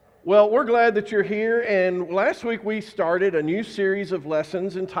Well, we're glad that you're here, and last week we started a new series of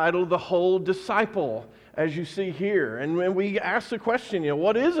lessons entitled The Whole Disciple, as you see here. And when we asked the question,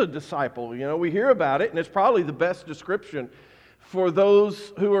 what is a disciple? We hear about it, and it's probably the best description for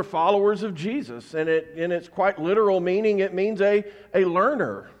those who are followers of Jesus. And in its quite literal meaning, it means a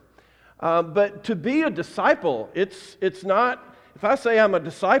learner. But to be a disciple, it's not. If I say I'm a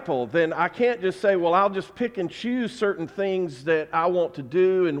disciple, then I can't just say, well, I'll just pick and choose certain things that I want to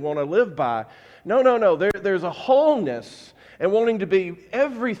do and want to live by. No. There's a wholeness and wanting to be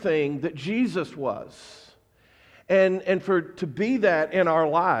everything that Jesus was. And to be that in our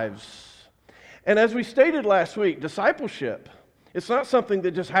lives. And as we stated last week, discipleship, it's not something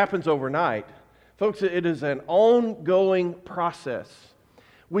that just happens overnight. Folks, it is an ongoing process.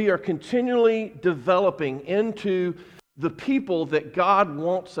 We are continually developing into the people that God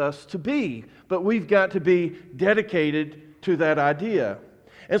wants us to be, but we've got to be dedicated to that idea.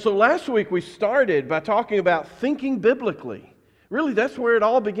 And so last week we started by talking about thinking biblically. Really, that's where it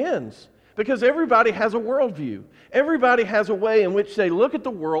all begins, because everybody has a worldview. Everybody has a way in which they look at the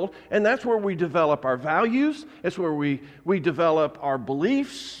world, and that's where we develop our values. It's where we develop our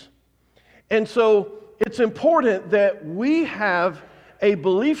beliefs. And so it's important that we have a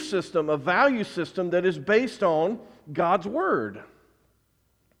belief system, a value system that is based on God's Word.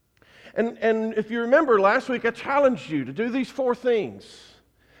 And if you remember last week, I challenged you to do these 4 things.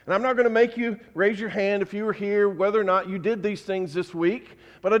 And I'm not going to make you raise your hand if you were here, whether or not you did these things this week.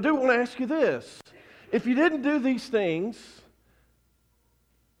 But I do want to ask you this. If you didn't do these things,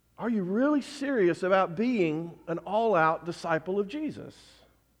 are you really serious about being an all-out disciple of Jesus?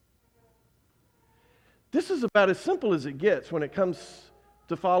 This is about as simple as it gets when it comes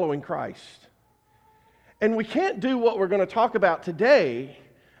to following Christ. And we can't do what we're going to talk about today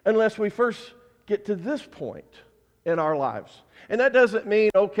unless we first get to this point in our lives. And that doesn't mean,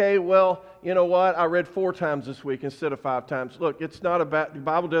 okay, well, you know what, I read 4 times this week instead of 5 times. Look, it's not about, the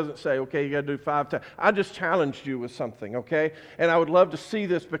Bible doesn't say, okay, you got to do 5 times. I just challenged you with something, okay? And I would love to see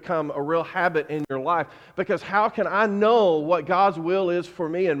this become a real habit in your life, because how can I know what God's will is for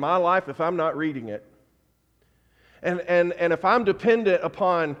me in my life if I'm not reading it? And if I'm dependent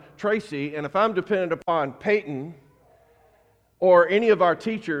upon Tracy, and if I'm dependent upon Peyton, or any of our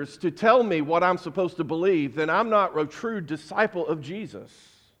teachers to tell me what I'm supposed to believe, then I'm not a true disciple of Jesus.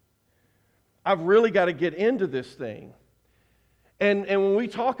 I've really got to get into this thing. And when we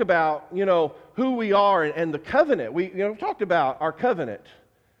talk about, who we are and the covenant, we talked about our covenant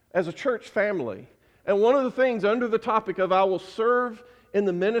as a church family. And one of the things under the topic of I will serve in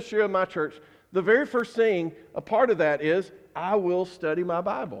the ministry of my church, the very first thing, a part of that is, I will study my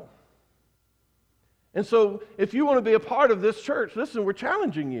Bible. And so, if you want to be a part of this church, listen, we're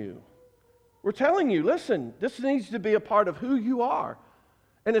challenging you. We're telling you, listen, this needs to be a part of who you are.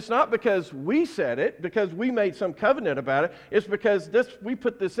 And it's not because we said it, because we made some covenant about it. It's because we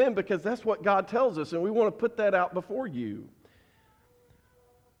put this in because that's what God tells us, and we want to put that out before you.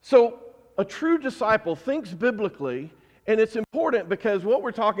 So, a true disciple thinks biblically. And it's important because what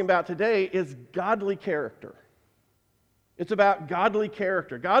we're talking about today is godly character. It's about godly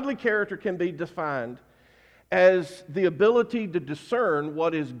character. Godly character can be defined as the ability to discern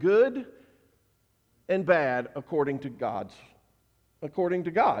what is good and bad according to God.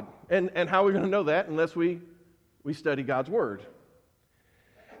 And how are we going to know that unless we study God's Word?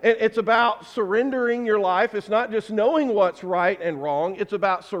 And it's about surrendering your life. It's not just knowing what's right and wrong. It's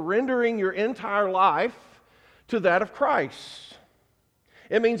about surrendering your entire life to that of Christ.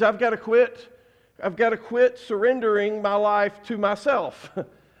 It means I've got to quit surrendering my life to myself.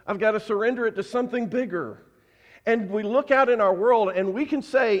 I've got to surrender it to something bigger. And we look out in our world and we can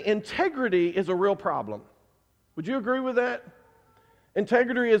say integrity is a real problem. Would you agree with that?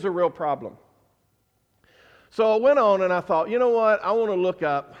 Integrity is a real problem. So I went on and I thought, you know what? I want to look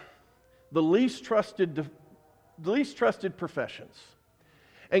up the least trusted professions.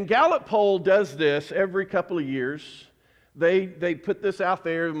 And Gallup poll does this every couple of years. They put this out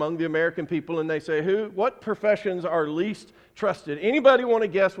there among the American people, and they say, what professions are least trusted? Anybody want to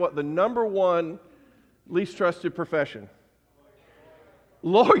guess what the number 1 least trusted profession?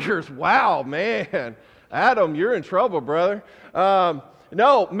 Lawyers. Wow, man. Adam, you're in trouble, brother.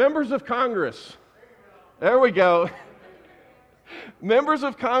 No, members of Congress. There we go. Members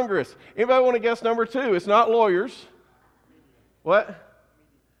of Congress. Anybody want to guess number 2? It's not lawyers. What?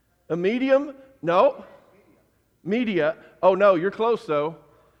 A medium? No. Media. Oh, no, you're close, though.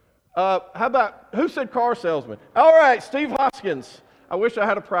 How about, who said car salesman? All right, Steve Hoskins. I wish I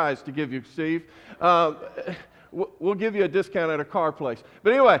had a prize to give you, Steve. We'll give you a discount at a car place.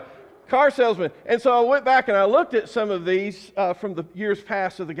 But anyway, car salesman. And so I went back and I looked at some of these from the years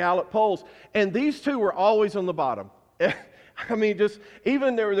past of the Gallup polls, and these two were always on the bottom. I mean, just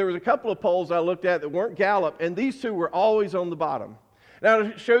even there was a couple of polls I looked at that weren't Gallup, and these two were always on the bottom. Now,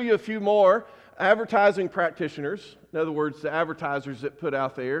 to show you a few more, advertising practitioners, in other words, the advertisers that put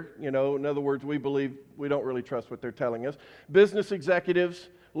out there, in other words, we believe we don't really trust what they're telling us. Business executives,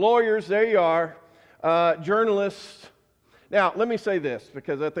 lawyers, there you are, journalists. Now, let me say this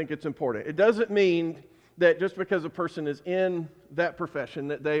because I think it's important. It doesn't mean that just because a person is in that profession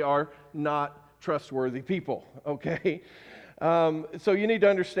that they are not trustworthy people, okay? So you need to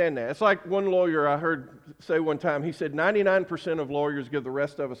understand that. It's like one lawyer I heard say one time, he said 99% of lawyers give the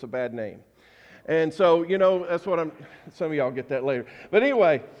rest of us a bad name. And so, that's what some of y'all get that later. But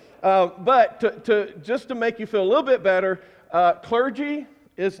anyway, but just to make you feel a little bit better, clergy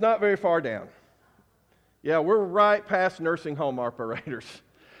is not very far down. Yeah, we're right past nursing home operators.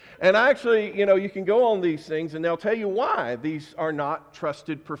 And actually, you can go on these things and they'll tell you why these are not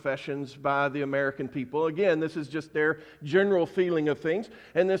trusted professions by the American people. Again, this is just their general feeling of things.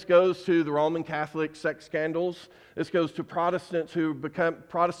 And this goes to the Roman Catholic sex scandals. This goes to Protestant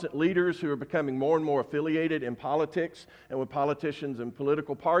leaders who are becoming more and more affiliated in politics and with politicians and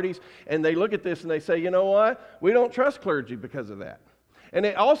political parties. And they look at this and they say, you know what? We don't trust clergy because of that. And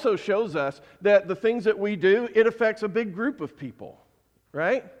it also shows us that the things that we do, it affects a big group of people,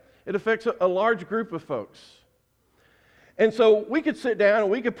 right? It affects a large group of folks. And so we could sit down and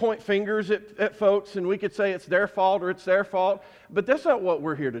we could point fingers at folks and we could say it's their fault or it's their fault, but that's not what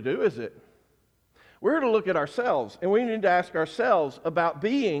we're here to do, is it? We're here to look at ourselves, and we need to ask ourselves about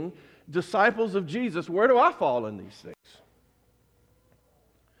being disciples of Jesus. Where do I fall in these things?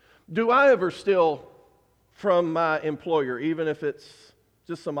 Do I ever steal from my employer, even if it's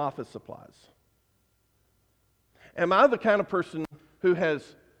just some office supplies? Am I the kind of person who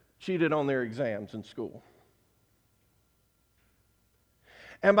has cheated on their exams in school?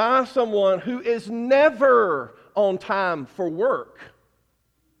 Am I someone who is never on time for work?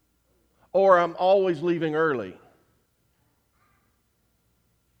 Or I'm always leaving early?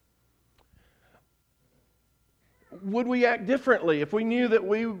 Would we act differently if we knew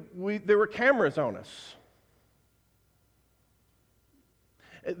that there were cameras on us?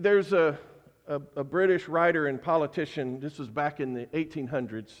 There's a British writer and politician, this was back in the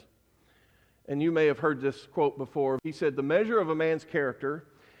 1800s, and you may have heard this quote before. He said, "The measure of a man's character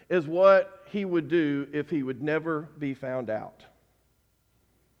is what he would do if he would never be found out."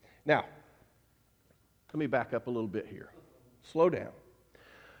 Now, let me back up a little bit here. Slow down.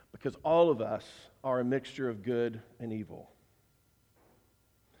 Because all of us are a mixture of good and evil.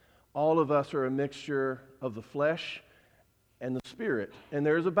 All of us are a mixture of the flesh and the Spirit. And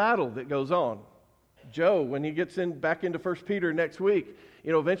there's a battle that goes on. Joe, when he gets back into 1 Peter next week,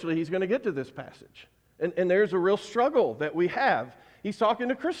 eventually he's going to get to this passage. And there's a real struggle that we have. He's talking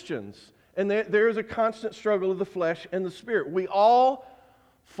to Christians. And there is a constant struggle of the flesh and the Spirit. We all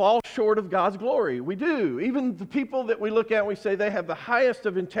fall short of God's glory. We do. Even the people that we look at and we say they have the highest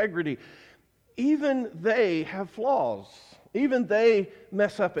of integrity, even they have flaws. Even they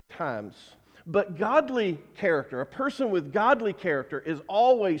mess up at times. But godly character, a person with godly character, is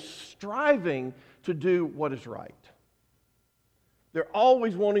always striving to do what is right. They're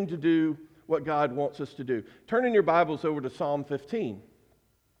always wanting to do what God wants us to do. Turn in your Bibles over to Psalm 15.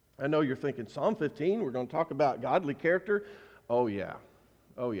 I know you're thinking, Psalm 15, we're going to talk about godly character? Oh yeah.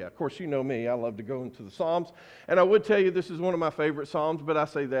 Oh yeah. Of course, you know me. I love to go into the Psalms. And I would tell you this is one of my favorite Psalms, but I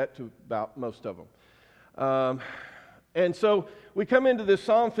say that to about most of them. And so we come into this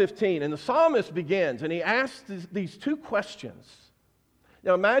Psalm 15, and the psalmist begins, and he asks these two questions.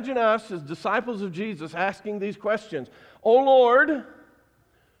 Now imagine us as disciples of Jesus asking these questions. "O Lord,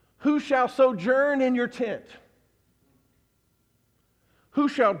 who shall sojourn in your tent? Who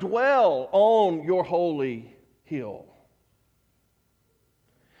shall dwell on your holy hill?"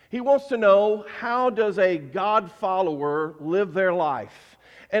 He wants to know, how does a God follower live their life?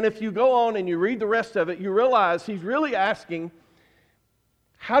 And if you go on and you read the rest of it, you realize he's really asking,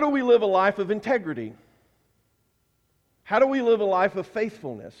 how do we live a life of integrity? How do we live a life of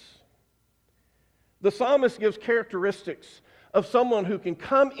faithfulness? The psalmist gives characteristics of someone who can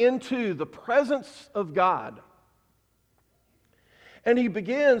come into the presence of God. And he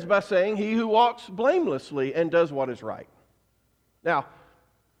begins by saying, "He who walks blamelessly and does what is right." Now,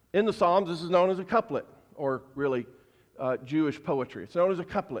 in the Psalms, this is known as a couplet, or really Jewish poetry. It's known as a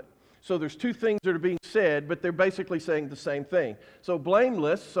couplet. So there's two things that are being said, but they're basically saying the same thing. So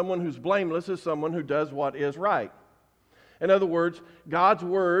blameless, someone who's blameless is someone who does what is right. In other words, God's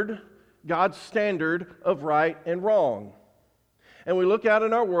word, God's standard of right and wrong. And we look out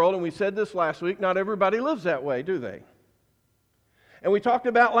in our world, and we said this last week, not everybody lives that way, do they? And we talked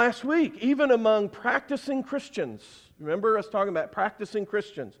about last week, even among practicing Christians. Remember us talking about practicing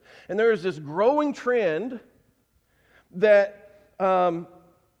Christians. And there is this growing trend that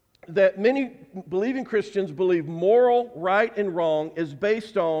many believing Christians believe moral right and wrong is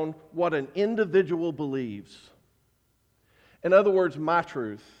based on what an individual believes. In other words, my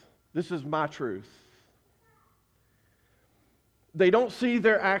truth. This is my truth. They don't see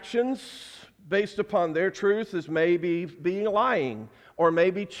their actions based upon their truth as maybe being lying or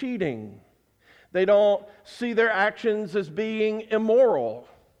maybe cheating. They don't see their actions as being immoral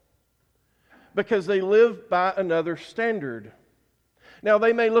because they live by another standard. Now,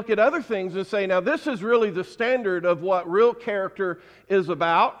 they may look at other things and say, now, this is really the standard of what real character is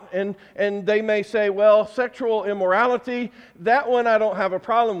about. And they may say, well, sexual immorality, that one I don't have a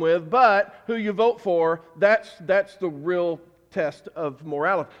problem with, but who you vote for, that's the real test of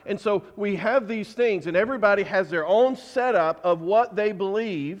morality. And so we have these things, and everybody has their own setup of what they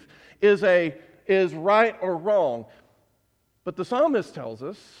believe is right or wrong. But the psalmist tells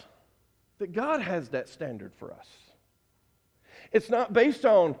us that God has that standard for us. It's not based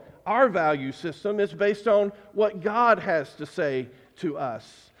on our value system, it's based on what God has to say to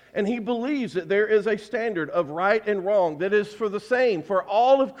us. And he believes that there is a standard of right and wrong that is for the same for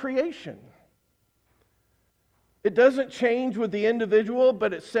all of creation. It doesn't change with the individual,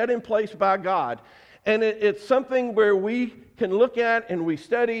 but it's set in place by God. And it's something where we can look at and we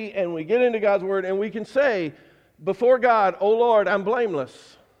study and we get into God's Word and we can say, before God, oh Lord, I'm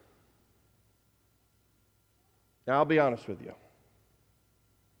blameless. Now, I'll be honest with you.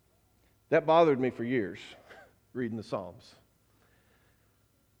 That bothered me for years, reading the Psalms.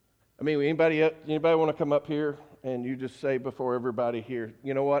 I mean, anybody want to come up here and you just say before everybody here,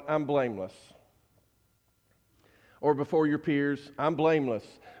 you know what, I'm blameless. Or before your peers, I'm blameless.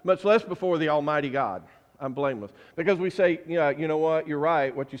 Much less before the Almighty God, I'm blameless. Because we say, yeah, you know what, you're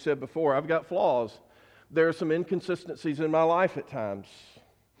right, what you said before, I've got flaws. There are some inconsistencies in my life at times.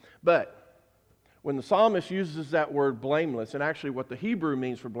 But when the psalmist uses that word blameless, and actually what the Hebrew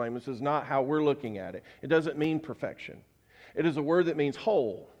means for blameless is not how we're looking at it. It doesn't mean perfection. It is a word that means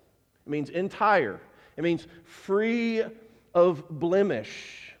whole. It means entire. It means free of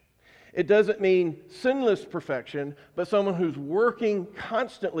blemish. It doesn't mean sinless perfection, but someone who's working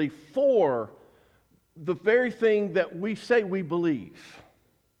constantly for the very thing that we say we believe.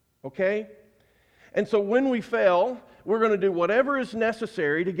 Okay? And so when we fail, we're going to do whatever is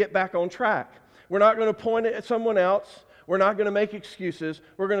necessary to get back on track. We're not going to point it at someone else. We're not going to make excuses.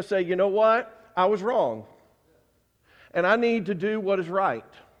 We're going to say, you know what? I was wrong. And I need to do what is right.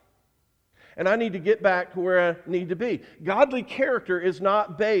 And I need to get back to where I need to be. Godly character is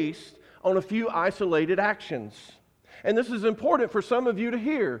not based on a few isolated actions. And this is important for some of you to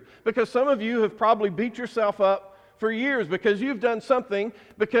hear, because some of you have probably beat yourself up for years because you've done something,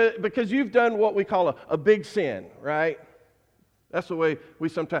 because you've done what we call a big sin, right? That's the way we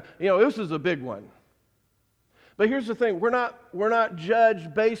sometimes, this is a big one. But here's the thing, we're not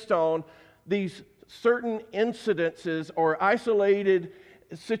judged based on these certain incidences or isolated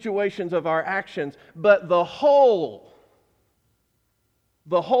situations of our actions, but the whole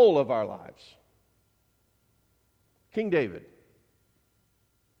of our lives. King David.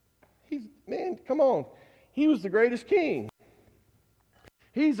 Come on. He was the greatest king.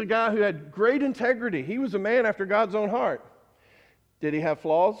 He's a guy who had great integrity. He was a man after God's own heart. Did he have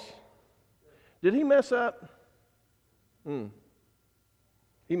flaws? Did he mess up?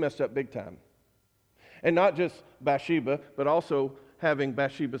 He messed up big time. And not just Bathsheba, but also having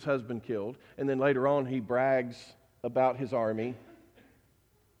Bathsheba's husband killed. And then later on he brags about his army.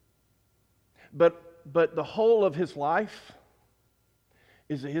 But the whole of his life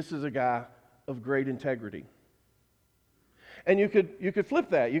is that this is a guy of great integrity. And you could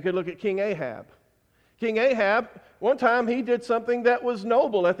flip that. You could look at King Ahab. King Ahab, one time he did something that was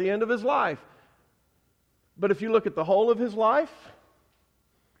noble at the end of his life. But if you look at the whole of his life,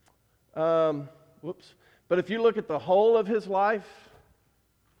 but if you look at the whole of his life,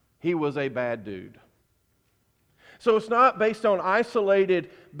 he was a bad dude. So it's not based on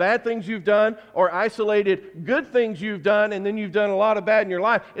isolated bad things you've done or isolated good things you've done and then you've done a lot of bad in your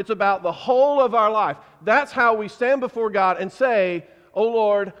life. It's about the whole of our life. That's how we stand before God and say, oh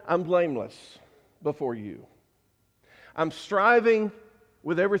Lord, I'm blameless before you. I'm striving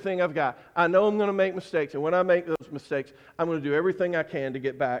with everything I've got. I know I'm going to make mistakes, and when I make those mistakes, I'm going to do everything I can to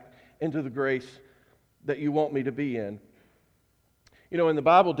get back into the grace that you want me to be in. In the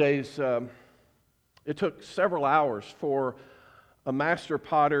Bible days, it took several hours for a master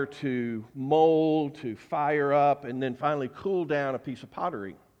potter to mold, to fire up, and then finally cool down a piece of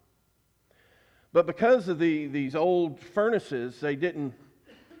pottery. But because of these old furnaces, they didn't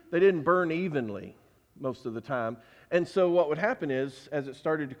burn evenly most of the time. And so what would happen is, as it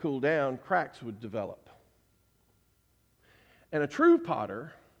started to cool down, cracks would develop. And a true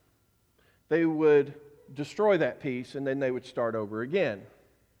potter, they would destroy that piece and then they would start over again.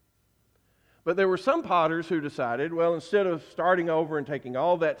 But there were some potters who decided, well, instead of starting over and taking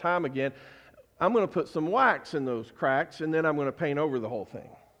all that time again, I'm going to put some wax in those cracks and then I'm going to paint over the whole thing.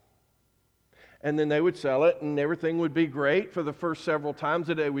 And then they would sell it and everything would be great for the first several times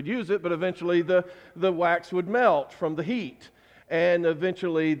that they would use it, but eventually the wax would melt from the heat. And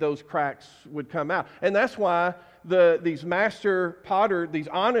eventually those cracks would come out. And that's why these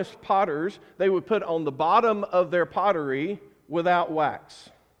honest potters, they would put on the bottom of their pottery without wax.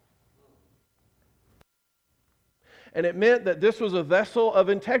 And it meant that this was a vessel of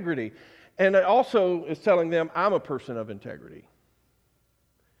integrity. And it also is telling them, I'm a person of integrity.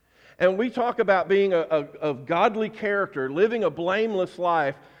 And we talk about being a godly character, living a blameless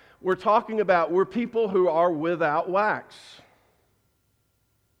life. We're talking about we're people who are without wax.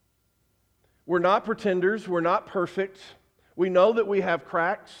 We're not pretenders. We're not perfect. We know that we have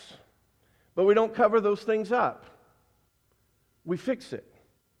cracks, but we don't cover those things up. We fix it.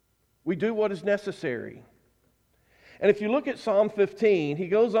 We do what is necessary. And if you look at Psalm 15, he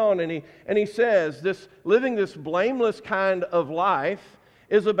goes on and he says, living this blameless kind of life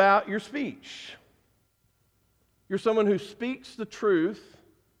is about your speech. You're someone who speaks the truth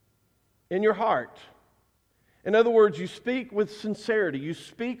in your heart. In other words, you speak with sincerity. You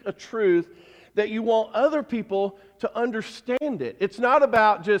speak a truth that you want other people to understand it. It's not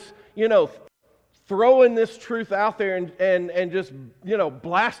about just, throwing this truth out there and just,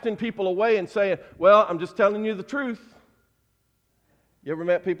 blasting people away and saying, well, I'm just telling you the truth. You ever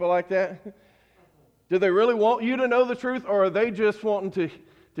met people like that? Do they really want you to know the truth, or are they just wanting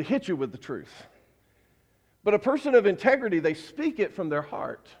to hit you with the truth? But a person of integrity, they speak it from their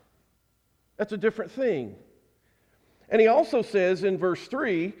heart. That's a different thing. And he also says in verse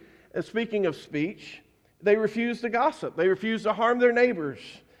 3, speaking of speech, they refuse to gossip. They refuse to harm their neighbors.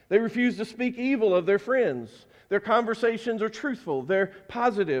 They refuse to speak evil of their friends. Their conversations are truthful. They're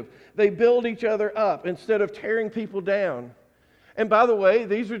positive. They build each other up instead of tearing people down. And by the way,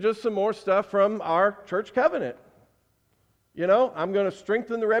 these are just some more stuff from our church covenant. I'm going to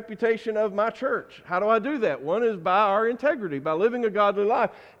strengthen the reputation of my church. How do I do that? One is by our integrity, by living a godly life.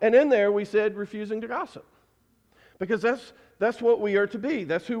 And in there we said refusing to gossip. Because that's what we are to be.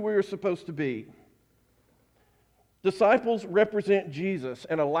 That's who we are supposed to be. Disciples represent Jesus,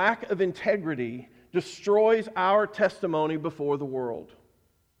 and a lack of integrity destroys our testimony before the world.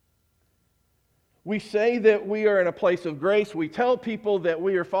 We say that we are in a place of grace. We tell people that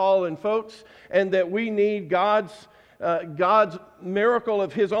we are fallen folks and that we need God's miracle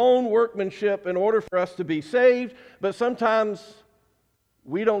of His own workmanship in order for us to be saved. But sometimes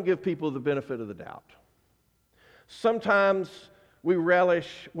we don't give people the benefit of the doubt. Sometimes we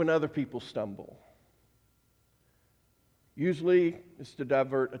relish when other people stumble. Usually it's to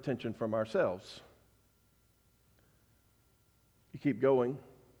divert attention from ourselves. You keep going,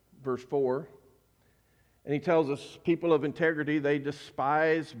 verse 4. And he tells us, people of integrity, they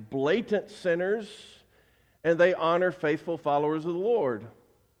despise blatant sinners and they honor faithful followers of the Lord.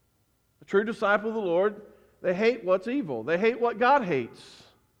 A true disciple of the Lord, they hate what's evil. They hate what God hates.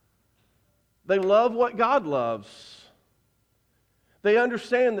 They love what God loves. They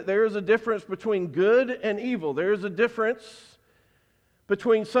understand that there is a difference between good and evil. There is a difference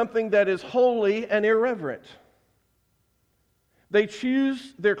between something that is holy and irreverent. They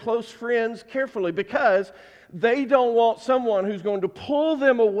choose their close friends carefully because they don't want someone who's going to pull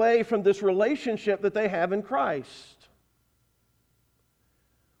them away from this relationship that they have in Christ.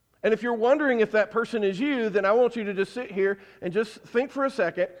 And if you're wondering if that person is you, then I want you to just sit here and just think for a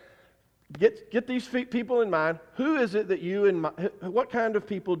second. Get these people in mind. Who is it that you admire? What kind of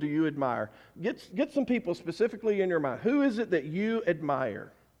people do you admire? Get some people specifically in your mind. Who is it that you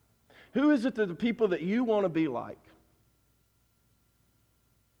admire? Who is it that the people that you want to be like?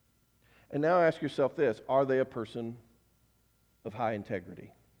 And now ask yourself this, are they a person of high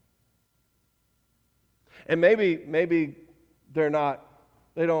integrity? And maybe they're not,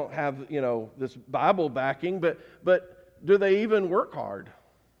 they don't have, this Bible backing, but do they even work hard?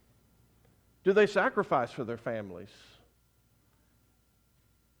 Do they sacrifice for their families?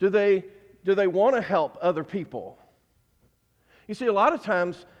 Do they want to help other people? You see, a lot of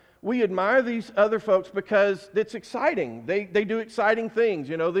times we admire these other folks because it's exciting. They do exciting things.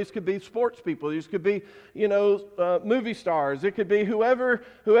 You know, these could be sports people. These could be, movie stars. It could be whoever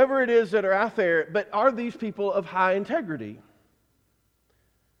it is that are out there. But are these people of high integrity?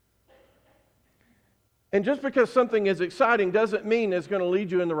 And just because something is exciting doesn't mean it's going to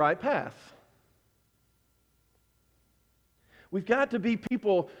lead you in the right path. We've got to be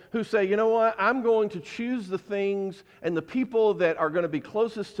people who say, you know what, I'm going to choose the things and the people that are going to be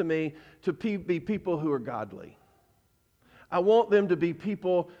closest to me to be people who are godly. I want them to be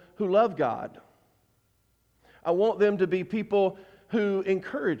people who love God. I want them to be people who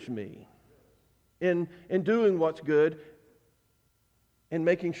encourage me in doing what's good and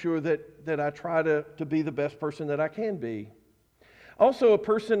making sure that I try to be the best person that I can be. Also, a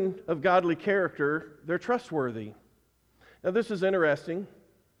person of godly character, they're trustworthy. Now, this is interesting,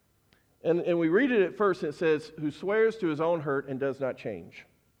 and we read it at first, and it says, who swears to his own hurt and does not change.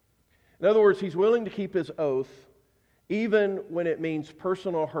 In other words, he's willing to keep his oath even when it means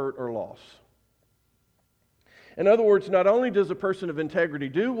personal hurt or loss. In other words, not only does a person of integrity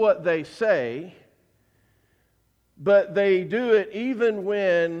do what they say, but they do it even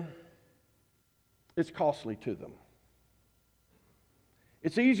when it's costly to them.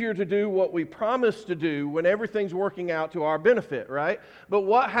 It's easier to do what we promise to do when everything's working out to our benefit, right? But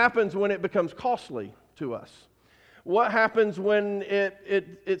what happens when it becomes costly to us? What happens when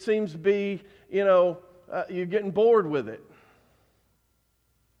it seems to be, you're getting bored with it?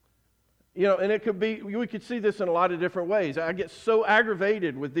 And it could be, we could see this in a lot of different ways. I get so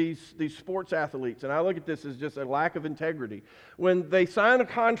aggravated with these sports athletes, and I look at this as just a lack of integrity. When they sign a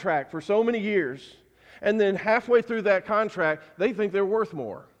contract for so many years, and then halfway through that contract, they think they're worth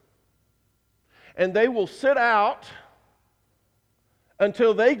more. And they will sit out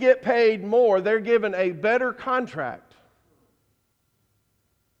until they get paid more. They're given a better contract.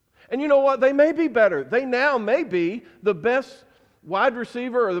 And you know what? They may be better. They now may be the best wide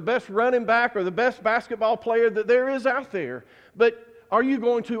receiver or the best running back or the best basketball player that there is out there. But are you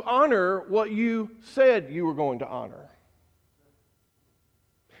going to honor what you said you were going to honor?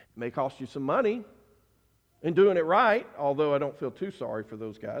 It may cost you some money in doing it right, although I don't feel too sorry for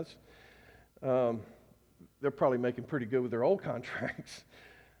those guys. They're probably making pretty good with their old contracts.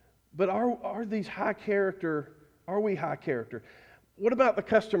 But are these high character? Are we high character? What about the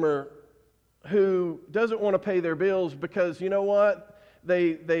customer who doesn't want to pay their bills because, you know what,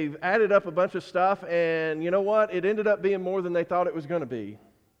 they've added up a bunch of stuff, and you know what, it ended up being more than they thought it was going to be.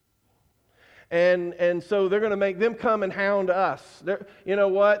 And so they're going to make them come and hound us. You know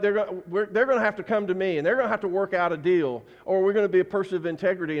what? They're going to have to come to me, and they're going to have to work out a deal. Or we're going to be a person of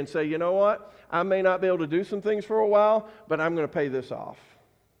integrity and say, you know what? I may not be able to do some things for a while, but I'm going to pay this off.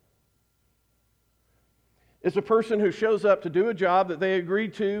 It's a person who shows up to do a job that they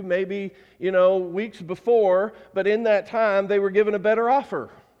agreed to maybe, weeks before, but in that time they were given a better offer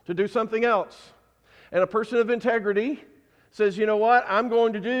to do something else. And a person of integrity says, you know what, I'm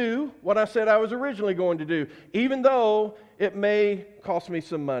going to do what I said I was originally going to do, even though it may cost me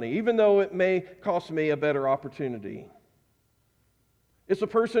some money, even though it may cost me a better opportunity. It's a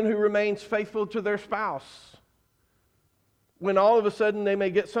person who remains faithful to their spouse when all of a sudden they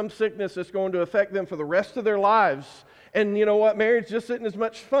may get some sickness that's going to affect them for the rest of their lives. And you know what? Marriage just isn't as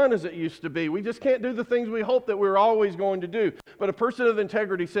much fun as it used to be. We just can't do the things we hope that we're always going to do. But a person of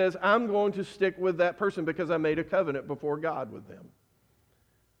integrity says, I'm going to stick with that person because I made a covenant before God with them.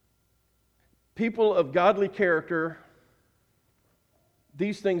 People of godly character,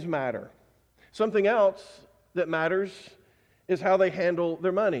 these things matter. Something else that matters is how they handle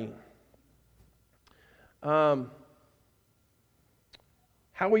their money.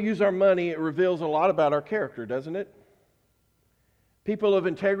 How we use our money, it reveals a lot about our character, doesn't it? People of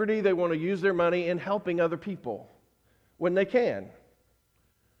integrity, they want to use their money in helping other people when they can.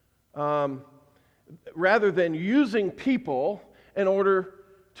 Rather than using people in order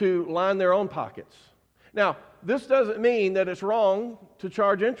to line their own pockets. Now, this doesn't mean that it's wrong to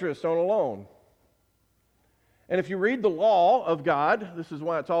charge interest on a loan. And if you read the law of God, this is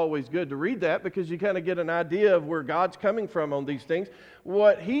why it's always good to read that, because you kind of get an idea of where God's coming from on these things.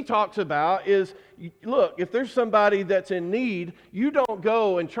 What he talks about is, look, if there's somebody that's in need, you don't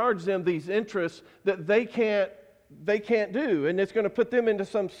go and charge them these interests that they can't do. And it's going to put them into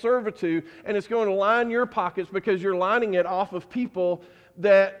some servitude, and it's going to line your pockets because you're lining it off of people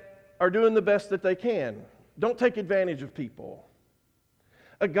that are doing the best that they can. Don't take advantage of people.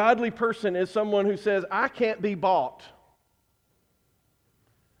 A godly person is someone who says, I can't be bought.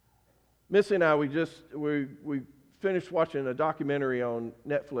 Missy and I, we finished watching a documentary on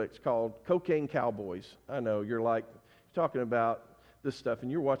Netflix called Cocaine Cowboys. I know, you're like, talking about this stuff,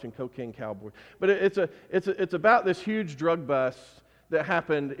 and you're watching Cocaine Cowboy. But it's about this huge drug bust that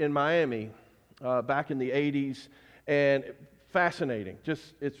happened in Miami back in the 80s, and fascinating.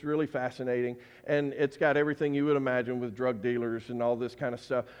 It's really fascinating, and it's got everything you would imagine with drug dealers and all this kind of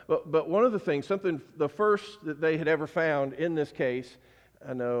stuff. But one of the things, the first that they had ever found in this case,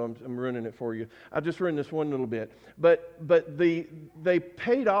 I know I'm ruining it for you. I'll just ruin this one little bit. But they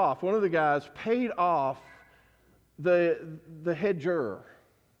paid off. One of the guys paid off the head juror.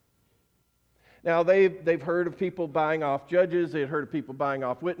 Now, they've heard of people buying off judges. They had heard of people buying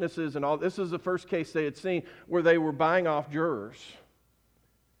off witnesses and all. This is the first case they had seen where they were buying off jurors.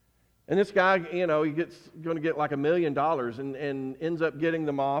 And this guy, he's going to get like $1 million and ends up getting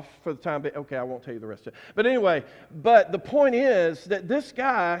them off for the time being. Okay, I won't tell you the rest of it. But anyway, the point is that this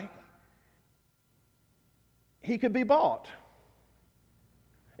guy, he could be bought.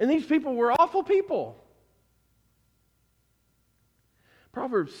 And these people were awful people.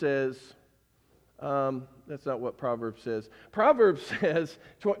 Proverbs says, that's not what Proverbs says. Proverbs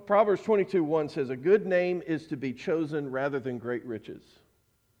 22:1 says, a good name is to be chosen rather than great riches.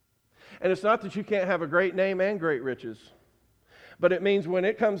 And it's not that you can't have a great name and great riches, but it means when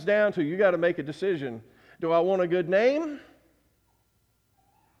it comes down to, you got to make a decision. Do I want a good name?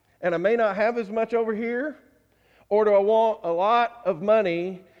 And I may not have as much over here, or do I want a lot of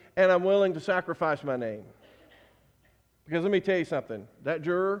money and I'm willing to sacrifice my name? Because let me tell you something, that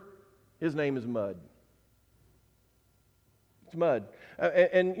juror, his name is mud. It's mud.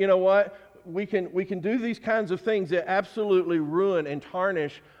 And you know what? We can do these kinds of things that absolutely ruin and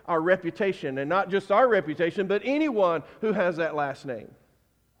tarnish our reputation. And not just our reputation, but anyone who has that last name.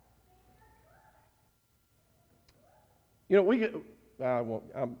 Then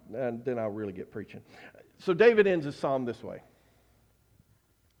I'll really get preaching. So David ends his psalm this way.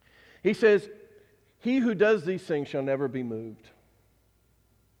 He says, he who does these things shall never be moved.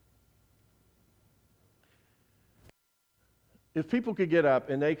 If people could get up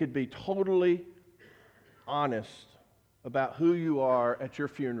and they could be totally honest about who you are at your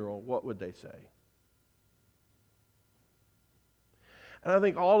funeral, what would they say? And I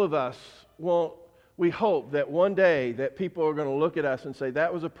think all of us we hope that one day that people are going to look at us and say,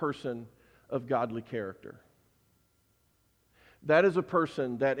 that was a person of godly character. That is a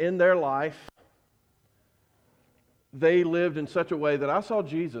person that in their life, they lived in such a way that I saw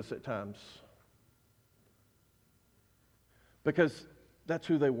Jesus at times. Because that's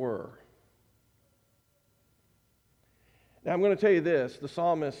who they were. Now, I'm going to tell you this. The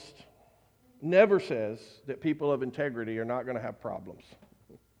psalmist never says that people of integrity are not going to have problems.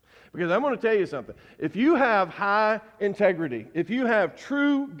 Because I'm going to tell you something. If you have high integrity, if you have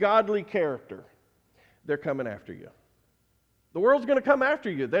true godly character, they're coming after you. The world's going to come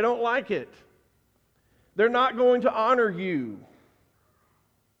after you. They don't like it. They're not going to honor you.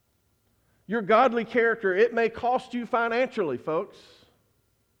 Your godly character, it may cost you financially, folks.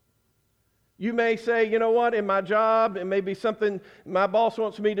 You may say, you know what, in my job, it may be something my boss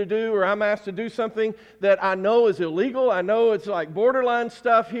wants me to do, or I'm asked to do something that I know is illegal. I know it's like borderline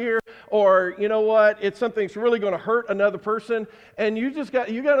stuff here, or you know what, it's something that's really going to hurt another person, and you got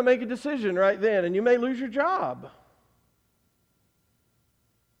to make a decision right then, and you may lose your job.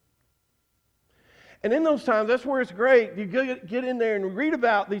 And in those times, that's where it's great. You get in there and read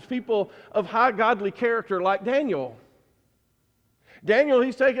about these people of high godly character like Daniel. Daniel,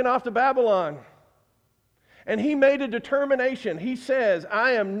 he's taken off to Babylon. And he made a determination. He says,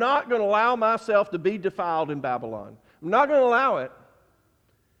 I am not going to allow myself to be defiled in Babylon. I'm not going to allow it.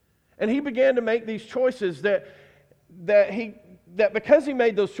 And he began to make these choices that because he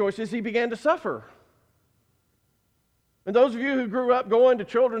made those choices, he began to suffer. And those of you who grew up going to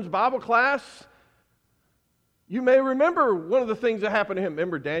children's Bible class, you may remember one of the things that happened to him.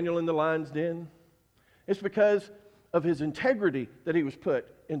 Remember Daniel in the lion's den? It's because of his integrity that he was put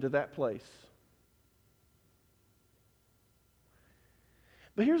into that place.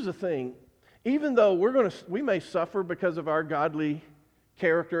 But here's the thing. Even though we may suffer because of our godly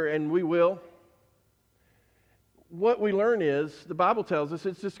character, and we will, what we learn is, the Bible tells us,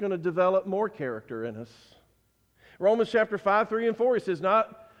 it's just going to develop more character in us. Romans chapter 5, 3 and 4, he says,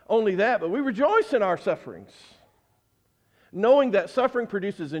 not only that, but we rejoice in our sufferings, knowing that suffering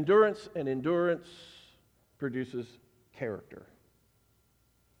produces endurance, and endurance produces character.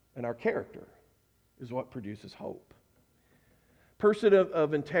 And our character is what produces hope. Person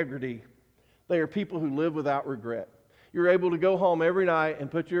of integrity, they are people who live without regret. You're able to go home every night and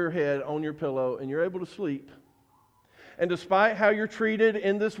put your head on your pillow, and you're able to sleep. And despite how you're treated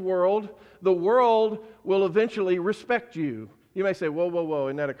in this world, the world will eventually respect you You may say, whoa, whoa, whoa,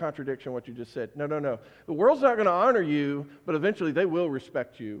 isn't that a contradiction what you just said? No, no, no. The world's not going to honor you, but eventually they will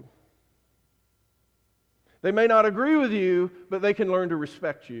respect you. They may not agree with you, but they can learn to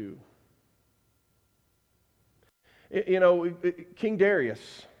respect you. You know, King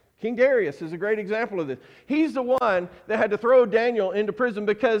Darius. King Darius is a great example of this. He's the one that had to throw Daniel into prison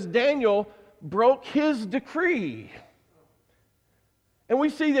because Daniel broke his decree. And we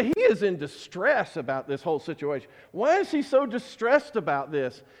see that he is in distress about this whole situation. Why is he so distressed about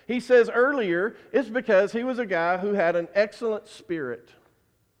this? He says earlier, it's because he was a guy who had an excellent spirit.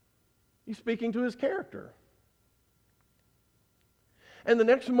 He's speaking to his character. And the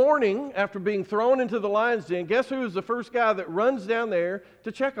next morning, after being thrown into the lion's den, guess who is the first guy that runs down there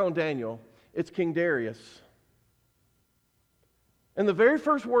to check on Daniel? It's King Darius. And the very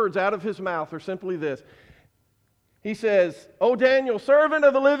first words out of his mouth are simply this. He says, "O Daniel, servant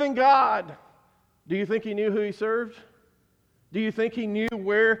of the living God." Do you think he knew who he served? Do you think he knew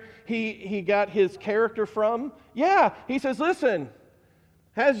where he got his character from? Yeah, he says, listen,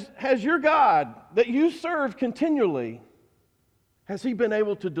 has your God that you serve continually, has he been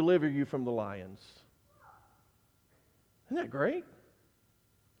able to deliver you from the lions? Isn't that great?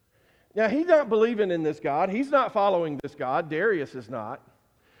 Now, he's not believing in this God. He's not following this God. Darius is not.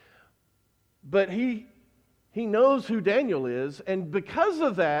 But he knows who Daniel is, and because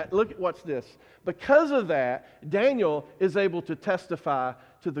of that, look at what's this. Because of that, Daniel is able to testify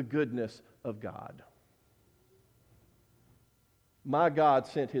to the goodness of God. My God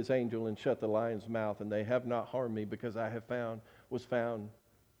sent his angel and shut the lion's mouth, and they have not harmed me because I was found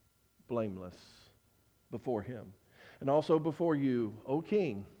blameless before him. And also before you, O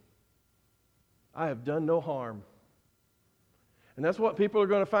King, I have done no harm. And that's what people are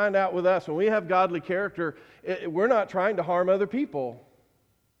going to find out with us. When we have godly character, we're not trying to harm other people.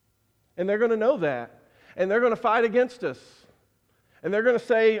 And they're going to know that. And they're going to fight against us. And they're going to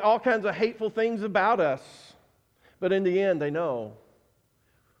say all kinds of hateful things about us. But in the end, they know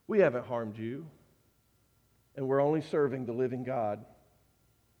we haven't harmed you. And we're only serving the living God.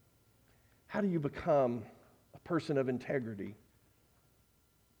 How do you become a person of integrity?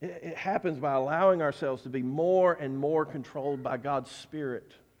 It happens by allowing ourselves to be more and more controlled by God's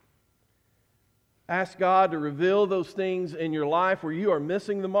Spirit. Ask God to reveal those things in your life where you are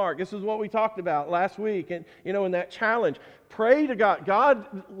missing the mark. This is what we talked about last week, and in that challenge. Pray to God. God,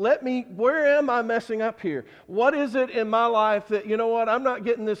 where am I messing up here? What is it in my life that, I'm not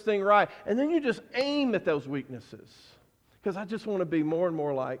getting this thing right? And then you just aim at those weaknesses. Because I just want to be more and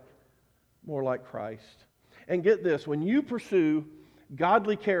more like Christ. And get this, when you pursue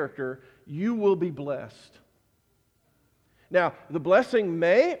godly character, you will be blessed. Now, the blessing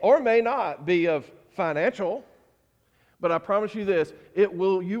may or may not be of financial, but I promise you this,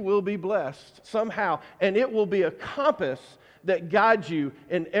 you will be blessed somehow, and it will be a compass that guides you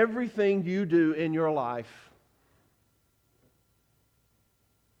in everything you do in your life.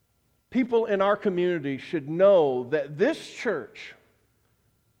 People in our community should know that this church,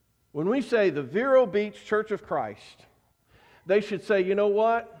 when we say the Vero Beach Church of Christ, they should say, you know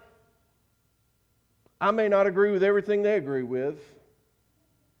what? I may not agree with everything they agree with.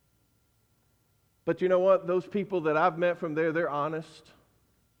 But you know what? Those people that I've met from there, they're honest.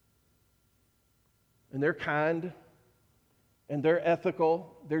 And they're kind. And they're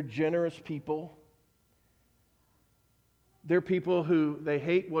ethical. They're generous people. They're people who they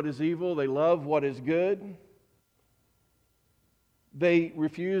hate what is evil. They love what is good. They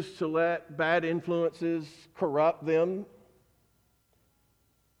refuse to let bad influences corrupt them.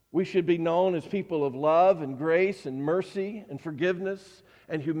 We should be known as people of love and grace and mercy and forgiveness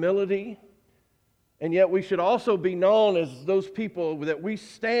and humility. And yet we should also be known as those people that we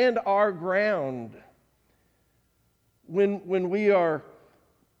stand our ground when we are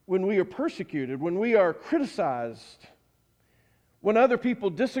persecuted, when we are criticized, when other people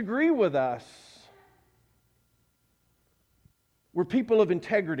disagree with us. We're people of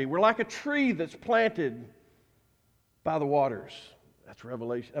integrity. We're like a tree that's planted by the waters. That's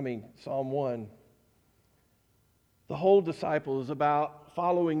Psalm 1. The whole disciple is about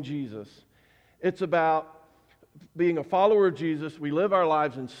following Jesus. It's about being a follower of Jesus. We live our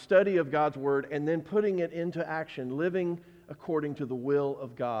lives in study of God's Word and then putting it into action, living according to the will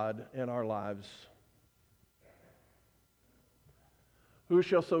of God in our lives. Who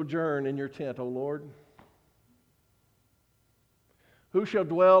shall sojourn in your tent, O Lord? Who shall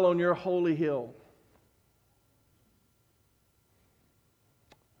dwell on your holy hill?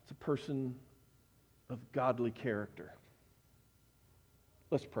 Person of godly character.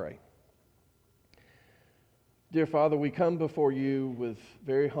 Let's pray. Dear Father, we come before you with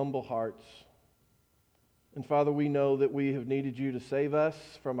very humble hearts. And Father, we know that we have needed you to save us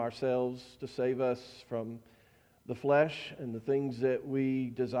from ourselves, to save us from the flesh and the things that we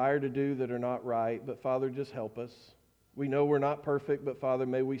desire to do that are not right. But Father, just help us. We know we're not perfect, but Father,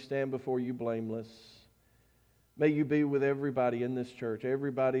 may we stand before you blameless. May you be with everybody in this church,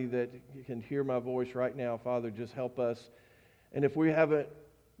 everybody that can hear my voice right now. Father, just help us. And if we haven't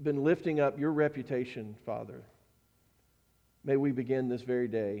been lifting up your reputation, Father, may we begin this very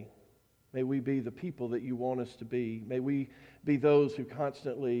day. May we be the people that you want us to be. May we be those who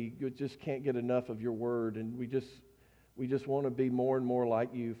constantly just can't get enough of your word, and we just want to be more and more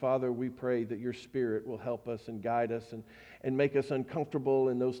like you. Father, we pray that your Spirit will help us and guide us and make us uncomfortable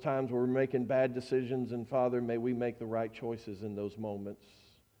in those times where we're making bad decisions. And Father, may we make the right choices in those moments.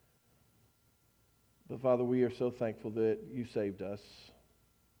 But Father, we are so thankful that you saved us.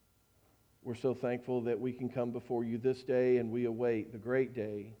 We're so thankful that we can come before you this day, and we await the great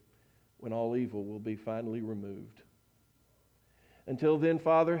day when all evil will be finally removed. Until then,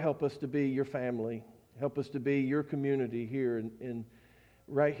 Father, help us to be your family. Help us to be your community here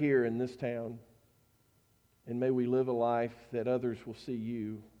right here in this town. And may we live a life that others will see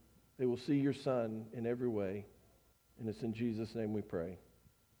you. They will see your Son in every way. And it's in Jesus' name we pray.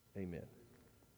 Amen.